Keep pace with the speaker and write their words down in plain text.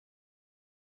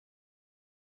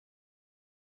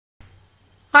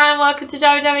Hi and welcome to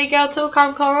WWE Girl Talk.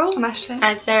 I'm Coral. I'm Ashley.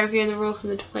 And today reviewing the Raw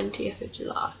from the 20th of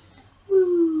July.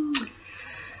 Woo.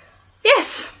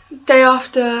 Yes, day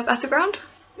after Battleground.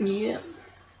 Yeah.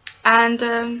 And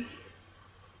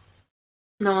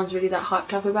no one's really that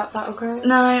hyped up about Battleground.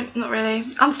 no, not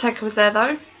really. Undertaker was there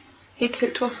though. He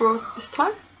kicked off Raw this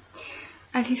time.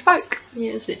 And he spoke.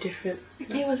 Yeah, it was a bit different.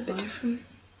 It was a bit different.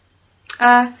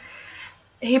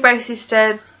 He basically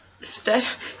said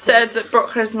that Brock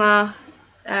Lesnar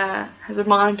has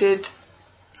reminded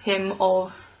him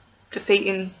of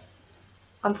defeating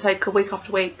Undertaker week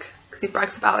after week because he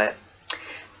brags about it.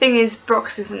 Thing is,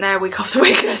 Brock isn't there week after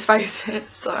week, let's face it.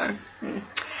 So,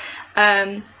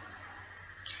 and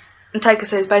Taker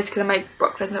says he's basically going to make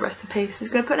Brock Lesnar rest in peace. He's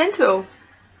going to put an end to it all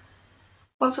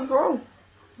once and for all.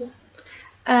 Yeah.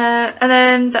 And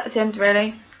then that's the end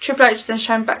really. Triple H then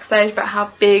shown backstage about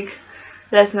how big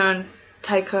Lesnar and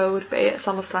Taker would be at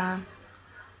SummerSlam.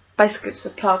 Basically just a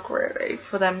plug really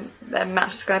for them, their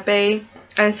match is going to be.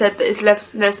 And he said that if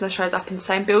Lesnar shows up in the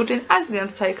same building as The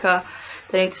Undertaker,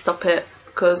 they need to stop it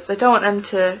because they don't want them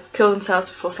to kill themselves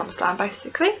before SummerSlam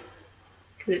basically.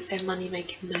 Because it's their money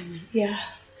making moment. Yeah.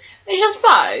 Which I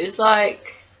suppose,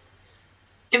 like,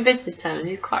 in business terms,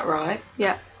 he's quite right.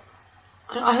 Yeah.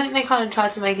 I think they kind of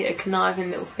tried to make it a conniving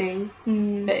little thing.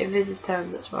 Mm. But in business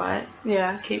terms, that's right.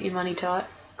 Yeah. Keep your money tight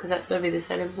because that's going to be the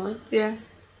selling point. Yeah.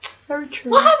 Very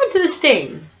true. What happened to the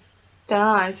Sting? Don't know,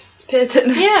 I just disappeared,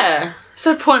 didn't it? Yeah.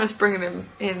 So pointless bringing him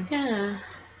in. Yeah.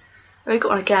 We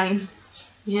got on a game.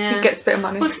 Yeah. He gets a bit of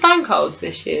money. Well, Stone Cold's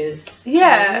this year's.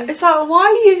 Yeah, it's like, why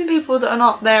are you using people that are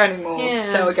not there anymore to Yeah.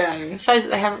 sell a game? Shows that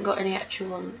they haven't got any actual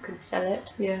one that can sell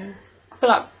it. Yeah. I feel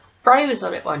like Bray was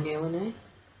on it one year, wasn't he?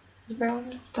 Was Bray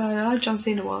on it? Don't know, John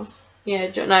Cena was. Yeah,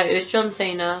 no, it was John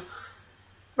Cena.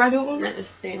 Randy Orton? It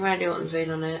was Randy Orton's been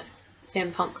on it.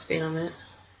 CM Punk's been on it.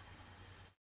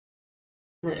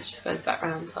 And then it just goes back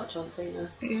round to like John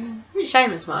Cena. Yeah. I think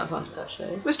Sheamus might have won it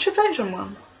actually. Was Triple H on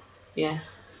one? Yeah.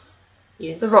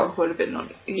 Yeah. The Rock would have been on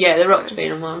it. Yeah, The Rock's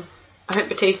been on one. I think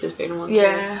Batista's been on one.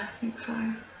 Yeah, I think so.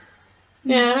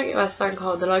 Yeah, I don't get why Stone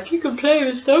Cold. They're like, you can play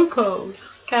with Stone Cold.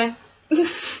 Okay.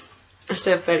 I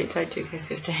still have barely played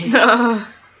 2K15. No.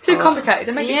 Too complicated.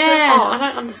 They make it so hard. I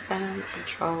don't understand the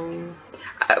controls.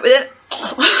 But then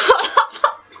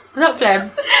Not Flem.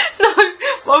 no,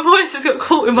 my voice has got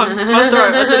caught in my throat.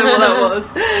 I don't know what that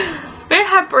was. We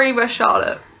had Brie versus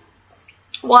Charlotte.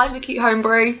 Why do we keep home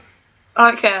Brie?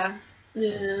 I don't care.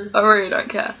 Yeah. I really don't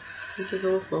care. Which is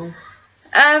awful.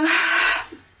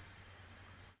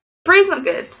 Brie's not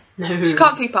good. No. She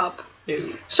can't keep up.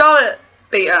 No. Charlotte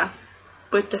beat her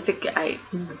with the figure 8.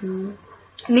 Mm-hmm.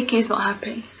 Nikki's not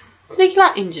happy. Is Nikki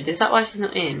like injured? Is that why she's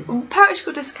not in? Well, apparently she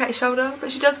got a dislocated shoulder,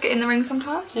 but she does get in the ring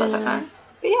sometimes, so I don't know.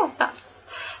 But yeah, that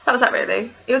was that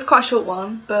really. It was quite a short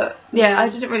one, but yeah, I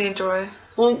didn't really enjoy it.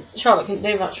 Well, Charlotte couldn't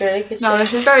do much really, could she? No,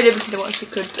 she was very limited in what she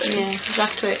could do. Yeah, Black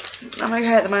Twix. I'm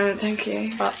okay at the moment, thank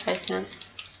you. Right, face now.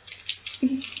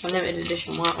 A limited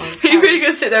edition white one. Are you really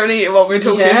going to sit there and eat it while we're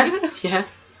talking? Yeah. Yeah.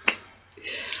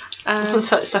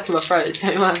 It's like stuck in my throat, it's the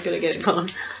only way I'm going to get it gone.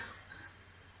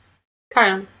 Carry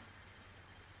on.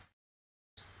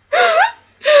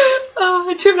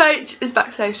 Triple H is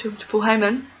backstage talking to Paul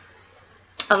Heyman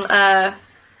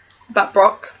about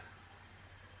Brock,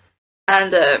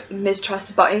 and Miz tries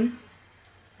to butt in,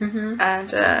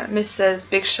 and Miz says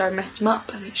Big Show messed him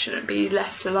up and he shouldn't be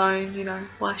left alone, you know,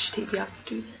 why should he be able to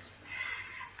do this?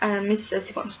 And Miz says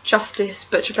he wants justice,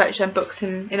 but Triple H then books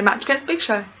him in a match against Big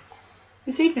Show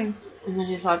this evening. And then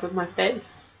he's like, with my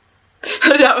face.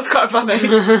 That was quite funny.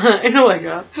 In a way,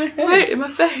 girl. Wait, in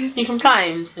my face. He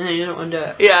complains and then you don't want to do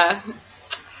it. Yeah.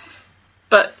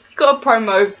 But he got a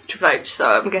promo with Triple H, so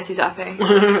I guess he's happy.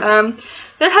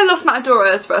 They had Los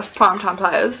Matadores versus Primetime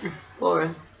Players.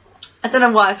 Boring. I don't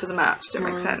know why this was a match, didn't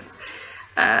make sense.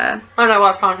 I don't know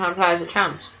why Primetime Players are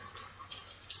champs.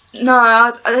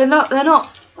 No, they're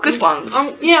not good ones.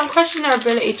 I'm questioning their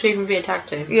ability to even be a tag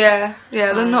team. Yeah,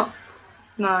 they're not.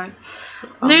 No.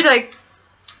 New Day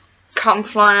come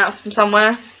flying out from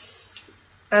somewhere,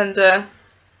 and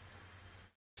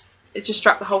it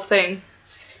distracts the whole thing,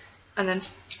 and then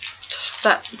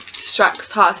that distracts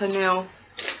Titus O'Neil.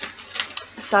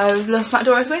 So Los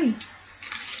Matadores win.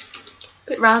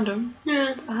 Bit random.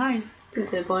 Yeah. But hey. Didn't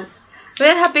see the point. We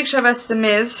then had Big Show versus The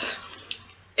Miz.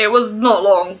 It was not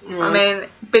long. Mm. I mean,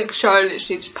 Big Show literally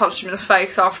just punched him in the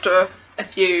face after a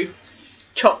few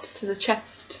chops to the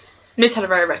chest. Miz had a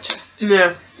very red chest.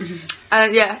 Yeah.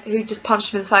 And yeah, he just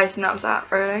punched him in the face and that was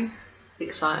that, really.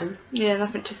 Exciting. Yeah,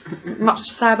 nothing much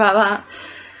to say about that.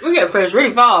 We get through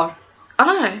really far. I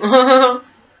know.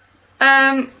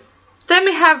 Then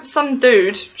we have some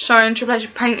dude showing Triple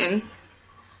H painting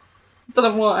Don't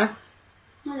know why. I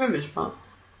don't remember this part.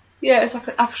 Yeah, it's like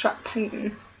an abstract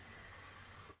painting.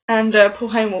 And Paul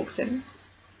Heyman walks in.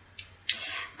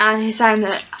 And he's saying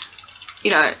that,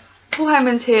 you know, Paul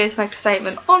Heyman's here to make a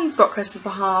statement on Brock Lesnar's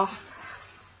behalf.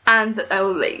 And that they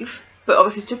will leave. But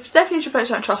obviously Stephanie Triple H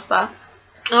don't trust that.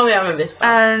 Oh yeah, I remember this part.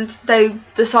 And they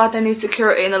decide they need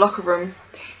security in the locker room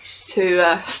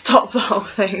to stop the whole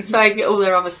thing. So they get all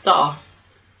their other staff.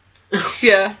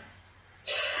 Yeah.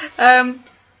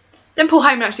 Then Paul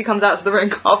Heyman actually comes out to the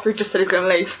ring after he just said he's going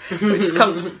to leave, which just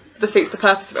kind of defeats the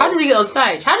purpose of it. How does he get on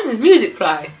stage? How does his music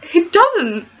play? He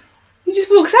doesn't. He just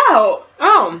walks out.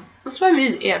 Oh, that's why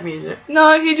music. Yeah, music.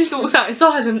 No, he just walks out in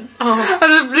silence. Oh.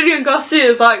 And then Lillian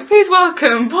Garcia's like, please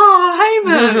welcome Paul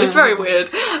Heyman. It's very weird.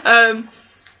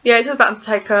 Yeah, it's all about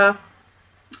Taker,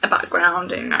 a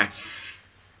background, you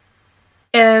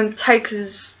know.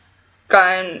 Taker's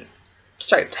going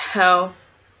straight to hell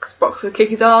because Brock's gonna kick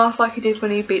his ass like he did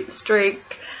when he beat the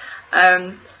Streak.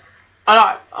 I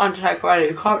like Undertaker really.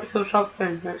 You can't kill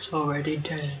something that's already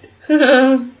dead.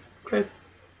 True.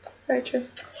 Very true.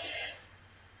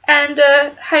 And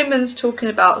Heyman's talking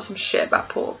about some shit about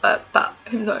Paul, about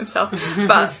him, not himself,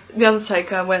 but the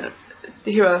Undertaker went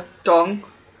to hear a dong,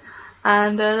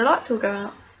 and the lights all go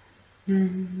out.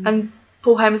 And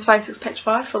Paul Heyman's face looks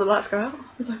petrified before the lights go out.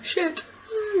 He's like, shit.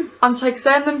 Undertaker's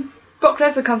there, and then Brock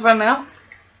Lesnar comes around now.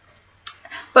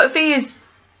 But the thing is,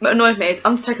 what annoyed me is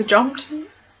Undertaker jumped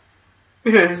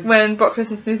when Brock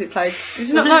Lesnar's music played. Did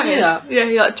you not notice? That? Yeah,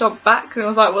 he like jumped back, and I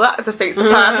was like, well, that defeats the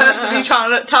purpose of you trying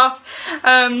to look tough.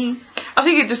 I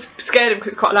think it just scared him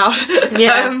because it's quite loud.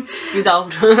 Yeah, he's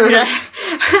old. Yeah.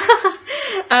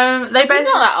 They both He's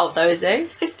not that old though, is he?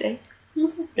 He's 50.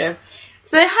 Yeah.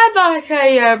 So they had like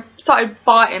started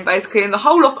fighting basically, and the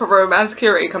whole locker room and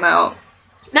security come out.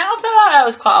 Now I feel like that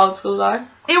was quite old school though.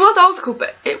 It was old school,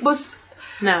 but it was.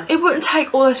 No. It wouldn't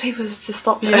take all those people to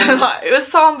stop it. Yeah. Like, it was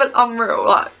so unreal,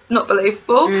 like not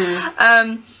believable.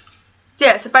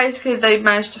 Yeah, so basically they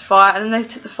managed to fight, and then they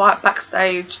took the fight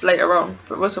backstage later on.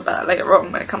 But we'll talk about that later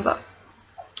on when it comes up.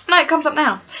 No, it comes up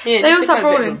now. Yeah, they all start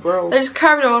brawling. Brawl. They just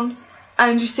carried on,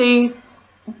 and you see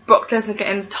Brock Lesnar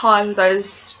getting tied with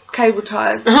those cable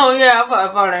ties. Oh yeah, I thought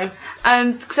it funny.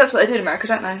 And because that's what they do in America,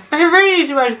 don't they? I can really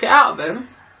easy way to get out of him.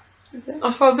 Is it? I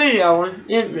saw a video on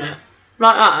the internet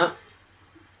like that.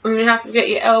 And you have to get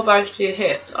your elbows to your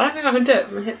hips. I don't think I can do it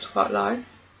because my hips are quite low.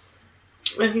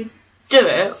 If you do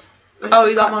it, Oh,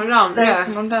 you come on down. Yeah.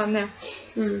 Come on down, yeah.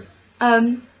 Why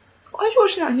are you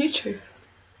watching that on YouTube?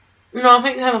 No, I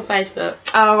think it's on Facebook.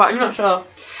 Oh, right. I'm not sure.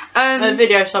 A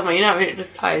video somewhere, you know, it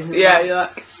just plays. And Yeah, like, you're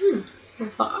like. I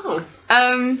was like, oh.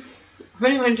 I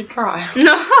really wanted to try.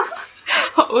 No.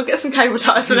 We'll get some cable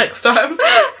ties for next time.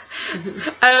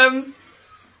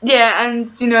 Yeah,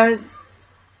 and you know,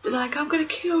 they're like, I'm gonna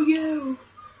kill you. Is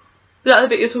that the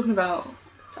bit you're talking about?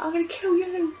 So, I'm gonna kill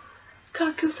you.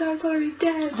 Can't kill Sarah's already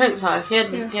dead. I think so. He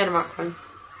had a microphone.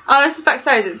 Oh, this is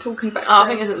backstage. Talking backstage. Oh, I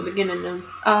think it's at the beginning then.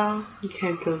 Oh. You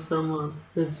can't kill someone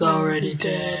that's already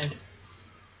dead.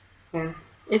 Yeah.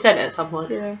 He said it at some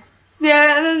point. Yeah.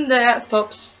 Yeah, and then that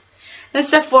stops. Then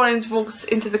Seth Rollins walks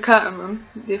into the curtain room,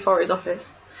 the authority's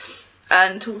office,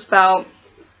 and talks about,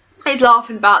 he's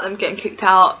laughing about them getting kicked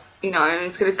out, you know, and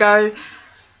he's gonna go,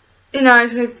 you know,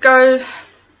 he's gonna go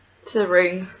to the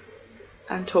ring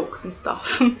and talk some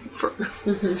stuff. I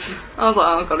was like,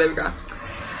 oh god, here we go.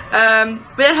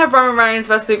 We then have Roman Reigns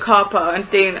versus Luke Harper, and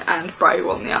Dean and Bray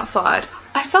were on the outside.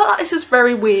 I felt like this was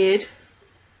very weird,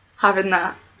 having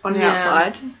that on the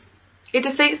outside. It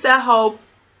defeats their whole...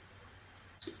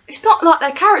 It's not like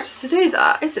their characters to do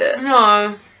that, is it?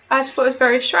 No. I just thought it was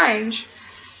very strange.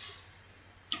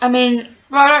 I mean...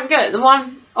 Well, I don't get it. The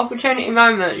one opportunity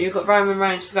moment you've got Roman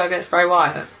Reigns to go against Bray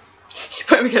Wyatt. You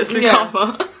put him against Luke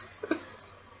Harper.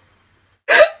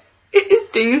 It is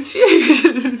Dean's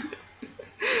feud.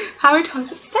 How many times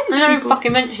would you say this? They don't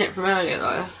fucking mention it from earlier though,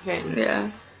 that's the thing.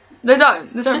 Yeah. They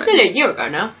don't. It's nearly a year ago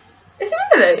now. Is it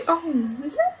really? Oh,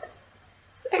 is it?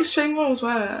 It's Extreme Rules,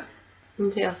 wasn't it?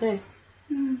 On TLC.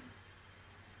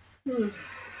 It's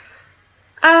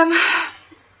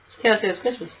TLC was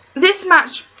Christmas. This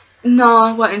match, no,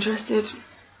 I weren't interested.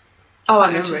 I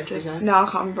wasn't remember interested. No, I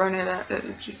can't remember any of it. It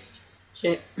was just...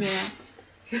 Shit. Yeah.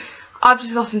 I've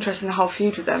just lost interest in the whole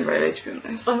feud with them, really, to be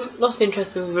honest. I've lost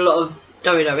interest with a lot of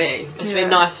WWE. It's been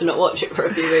nice to not watch it for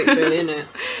a few weeks, really, isn't it?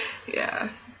 Yeah.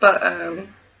 But,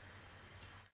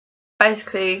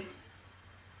 basically,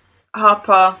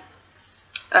 Harper,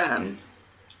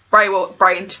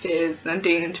 Bray interferes, and then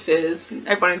Dean interferes, and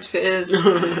everyone interferes.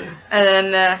 And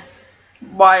then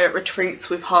Wyatt retreats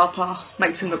with Harper,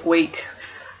 makes him look weak.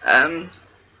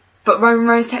 But Roman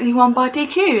Reigns technically won by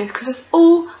DQ because that's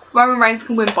all Roman Reigns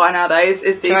can win by nowadays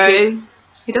is DQ. Right.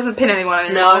 He doesn't pin anyone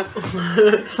anymore.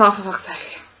 No. So for fuck's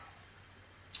sake.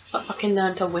 I fucking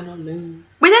learned to win or lose.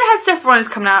 We then had Seth Rollins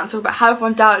coming out and talk about how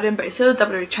everyone doubted him, but he's still the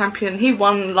WWE champion. He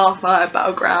won last night at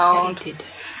Battleground. Yeah, he did.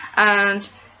 And,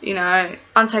 you know,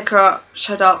 Undertaker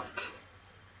showed up.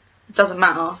 It doesn't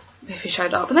matter if he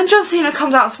showed up. And then John Cena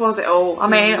comes out and spoils it all. I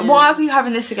mean, why are we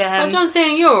having this again? Well, John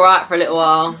Cena, you were alright for a little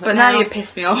while. But now you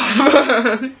pissed me off.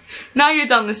 Now you've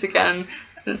done this again.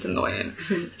 And it's annoying.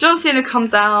 So John Cena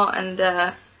comes out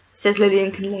and says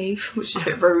Lillian can leave, which is a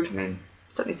bit rude. I mean,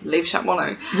 don't need to leave, shan't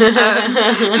want to.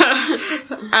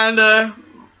 And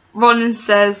Rollins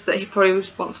says that he probably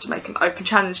wants to make an open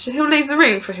challenge, so he'll leave the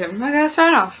ring for him. Okay, that's fair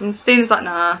enough. And Cena's like,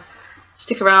 nah,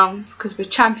 stick around because we're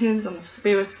champions and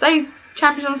we were stay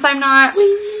champions on the same night.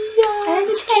 We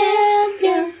are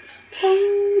champions.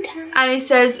 And he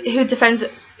says he'll defend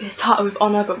his title with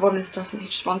honour, but Rollins doesn't. He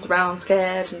just runs around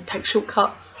scared and takes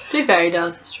shortcuts. To be fair, he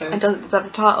does, it's true. And doesn't deserve the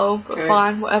title, but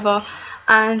fine, whatever.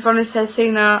 And Rollins says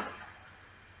Cena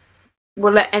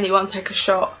will let anyone take a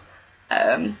shot.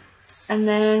 And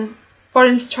then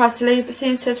Rollins tries to leave, but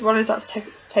Cena says Rollins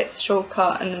takes a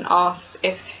shortcut and then asks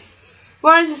if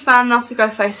Rollins is man enough to go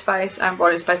face to face, and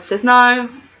Rollins basically says no,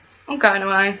 I'm going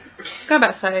away, go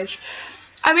backstage.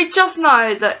 And we just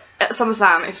know that at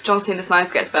SummerSlam, if John Cena's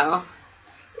nose gets better,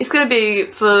 it's going to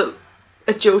be for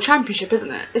a dual championship,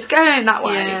 isn't it? It's going that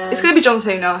way. Yeah. It's going to be John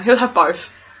Cena, he'll have both,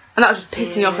 and that'll just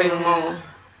piss me off even more.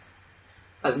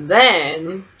 But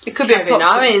then it could be Kevin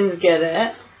Owens get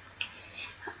it.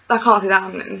 I can't see that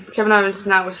happening. Kevin Owens is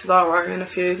now with Cesaro in a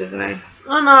feud, isn't he?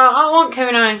 Oh no, I want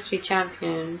Kevin Owens to be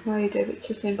champion. No, you do, but it's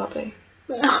too soon, Bobby.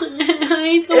 He's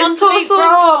the one to beat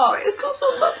Brock. It's too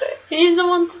soon, Bobby. He's the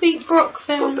one to beat Brock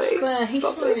fair and square. He's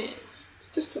sorry.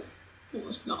 Just no,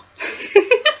 it's not.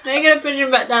 They're gonna push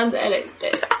him back down to NXT.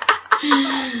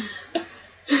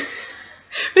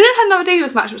 We then had another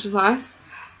Divas match, which was nice.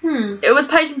 It was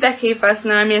Paige and Becky versus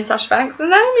Naomi and Sasha Banks, and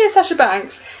Naomi and Sasha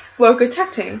Banks were a good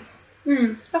tag team.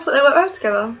 I thought they worked well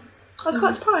together. I was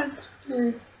quite surprised.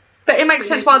 But it makes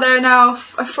sense why they're now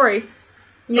a free.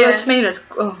 Yeah. Tamina's,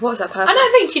 what was that purpose? I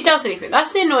don't think she does anything.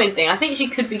 That's the annoying thing. I think she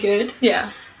could be good.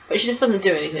 Yeah. But she just doesn't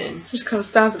do anything. She just kind of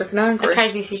stands there looking angry.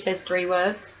 Occasionally she says 3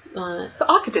 words. So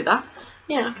I could do that.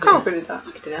 Yeah. I can't do that.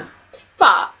 I could do that.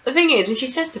 But the thing is, when she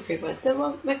says the 3 words,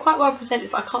 they're quite well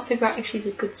presented, but I can't figure out if she's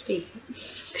a good speaker.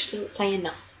 Because she doesn't say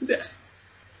enough. Yeah.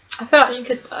 I feel like she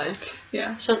could though.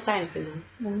 Yeah. She doesn't say anything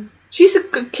though. She used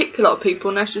to kick a lot of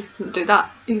people, now she just doesn't do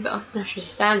that either. No, she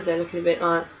just stands there looking a bit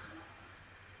like,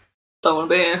 don't want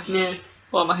to be here. Yeah.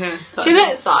 Why am I here? She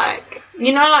looks like,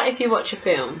 you know, like if you watch a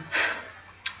film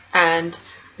and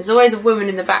there's always a woman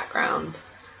in the background,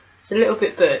 it's a little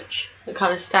bit butch, that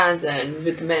kind of stands there and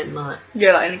with the men like.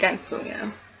 Yeah, like in a gangster film,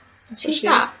 yeah. She's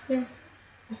that. Yeah.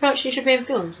 I feel like she should be in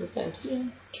films instead. Yeah,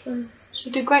 true.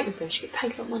 She'd do great in films, she'd get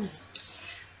paid a lot of money.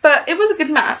 But it was a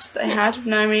good match that they had with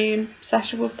Naomi and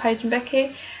Sasha with Paige and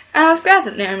Becky, and I was glad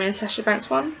that Naomi and Sasha Banks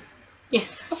won.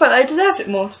 Yes. I thought they deserved it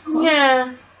more, to be honest.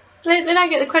 Yeah. They don't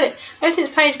get the credit. Ever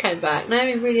since Paige came back,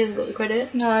 Naomi really hasn't got the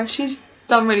credit. No, she's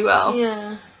done really well.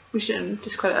 Yeah. We shouldn't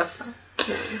discredit her for that.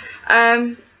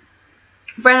 No.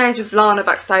 Renee's with Lana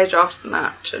backstage after the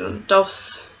match, and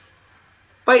Dolph's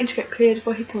waiting to get cleared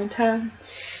before he can return.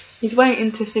 He's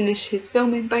waiting to finish his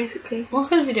filming, basically. What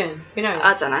film's he doing? You know?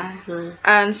 I don't know.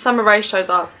 And Summer Rae shows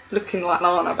up looking like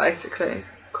Lana, basically.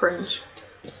 Cringe.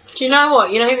 Do you know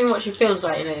what? You're not even watching films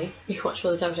lately. You can watch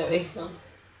all the WWE films.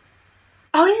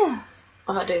 Oh yeah.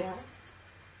 I might do that.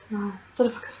 No, I don't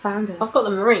know if I can stand it. I've got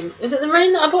the Marine. Is it the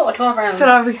Marine that I bought or 12 rounds? I feel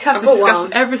like we have discussed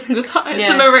it every single time. It's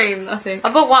the Marine, I think.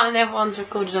 I bought one and the other one's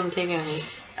recorded on TV.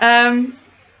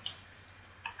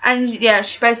 And yeah,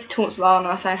 she basically taunts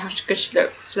Lana, saying how good she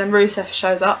looks. Then Rusev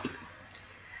shows up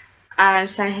and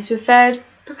saying he's prepared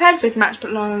for his match,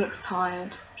 but Lana looks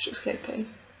tired. She looks sleepy.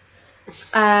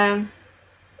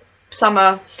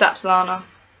 Summer slaps Lana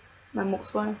and then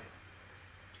walks away.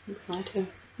 That's nice too.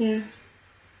 Yeah.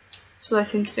 That's what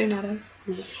they seem to do nowadays.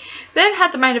 Then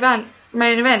had the main event.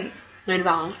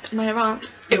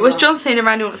 It was John Cena,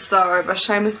 Randy Orton, Cesaro over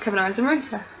Sheamus, Kevin Owens, and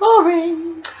Rusev.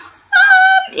 Boring.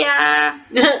 Yeah.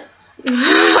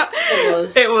 It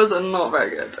was. It was not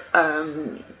very good.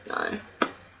 No.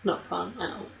 Not fun at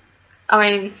all. I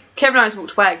mean, Kevin Owens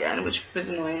walked away again, which was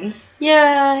annoying.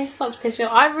 Yeah, he started to piss me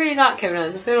off. I really like Kevin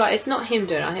Owens. I feel like it's not him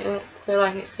doing it. I feel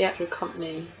like it's the actual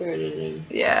company ruining him.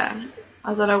 Yeah.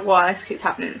 I don't know why this keeps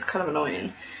happening. It's kind of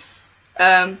annoying.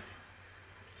 Don't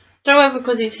know whether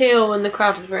because he's heel and the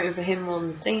crowd is rooting for him more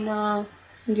than Cena.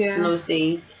 Yeah. And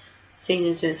obviously,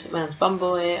 Cena's Vince McMahon's bum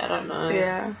boy. I don't know.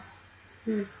 Yeah.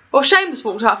 Well, Sheamus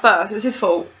walked out first. It was his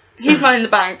fault. He's money in the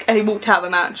bank, and he walked out of the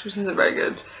match, which isn't very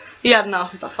good. He had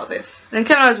enough. He's like, fuck this. And then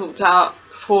Kevin Owens walked out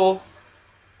before.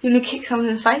 Didn't he kick someone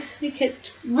in the face? He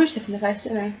kicked Rusev in the face,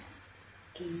 didn't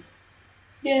he?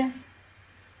 Yeah.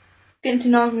 Get into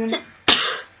an argument.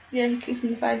 Yeah, he kicked him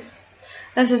in the face.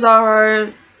 Then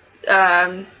Cesaro,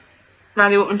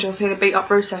 Randy Orton and John Cena beat up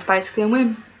Rusev basically and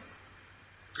win.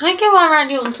 I don't get why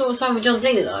Randy Orton saw the same with John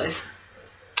Cena though.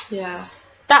 Yeah.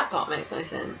 That part makes no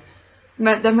sense.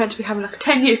 They're meant to be having like a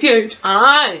 10-year feud. I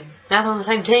know. Now they're on the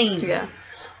same team. Yeah.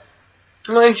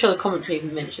 I'm not even sure the commentary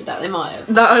even mentioned that. They might have.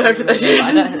 No, I don't think they did.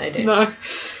 I don't think they did. No.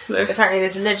 Apparently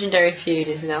this legendary feud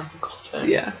is now forgotten.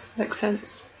 Yeah, makes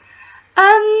sense.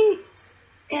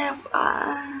 Yeah.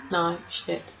 No,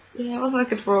 shit. Yeah, it wasn't a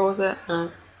good Raw, was it?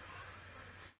 No.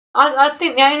 I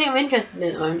think the only thing I'm interested in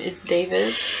at the moment is the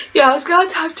Divas. Yeah, I was glad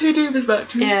to have 2 Divas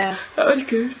matches. Yeah. That was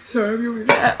good. Sorry, I'm going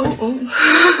there. Oh.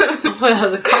 I thought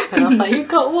that was a cup and I was like, you've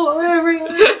got water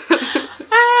everywhere.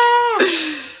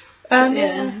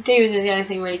 Yeah, Divas is the only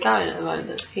thing really going at the moment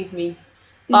that's keeping me.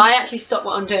 But I actually stop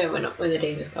what I'm doing when the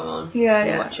Divas come on. Yeah,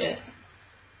 and watch it.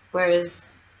 Whereas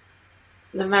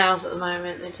the males at the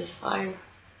moment, they're just so.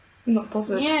 Not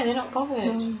bothered. Yeah, they're not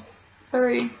bothered.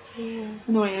 Very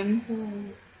annoying. Mm.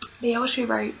 Yeah, what should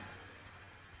we rate?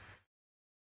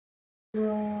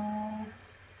 Don't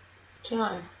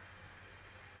know.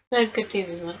 No good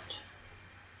Divas match.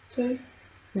 2.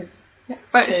 Mm. Yeah,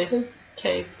 rated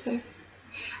 2. 2.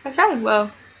 Okay,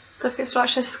 well, don't forget to like,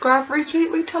 share, subscribe, retweet,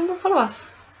 retweet, and follow us.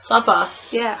 Sub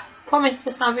us. Yeah. Promise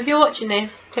to sub. If you're watching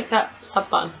this, click that sub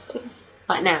button, please.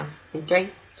 Like now. In 3,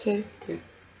 2. 2.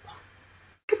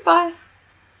 Goodbye.